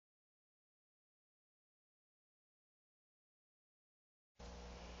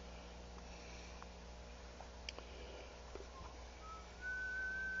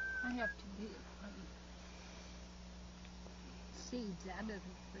I have to get seeds out of the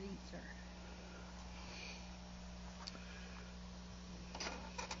freezer.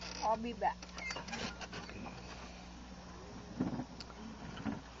 I'll be back.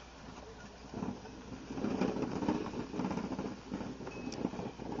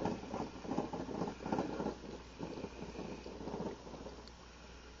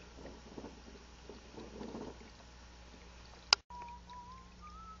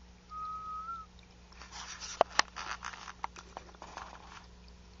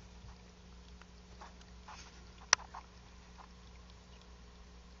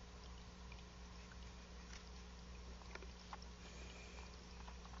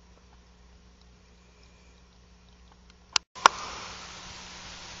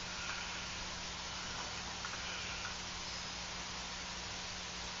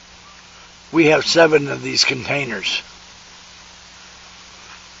 We have 7 of these containers.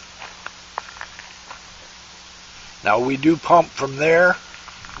 Now we do pump from there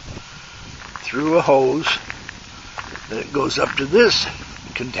through a hose. Then it goes up to this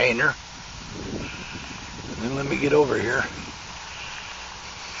container. And then let me get over here.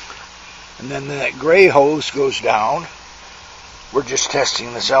 And then that gray hose goes down. We're just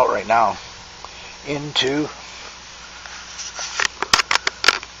testing this out right now. Into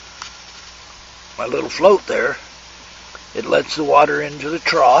my little float there. It lets the water into the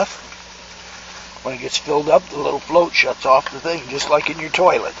trough. When it gets filled up, the little float shuts off the thing, just like in your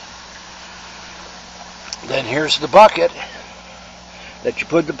toilet. Then here's the bucket that you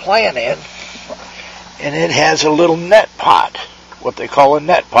put the plant in, and it has a little net pot, what they call a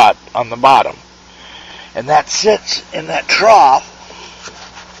net pot, on the bottom. And that sits in that trough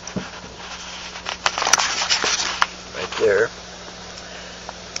right there.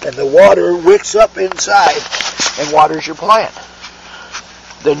 And the water wicks up inside and waters your plant.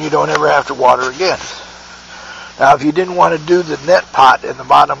 Then you don't ever have to water again. Now, if you didn't want to do the net pot in the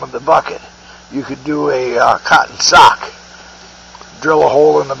bottom of the bucket, you could do a cotton sock. Drill a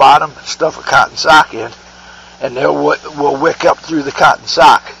hole in the bottom, stuff a cotton sock in, and it will wick up through the cotton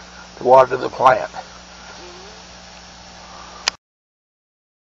sock to water the plant.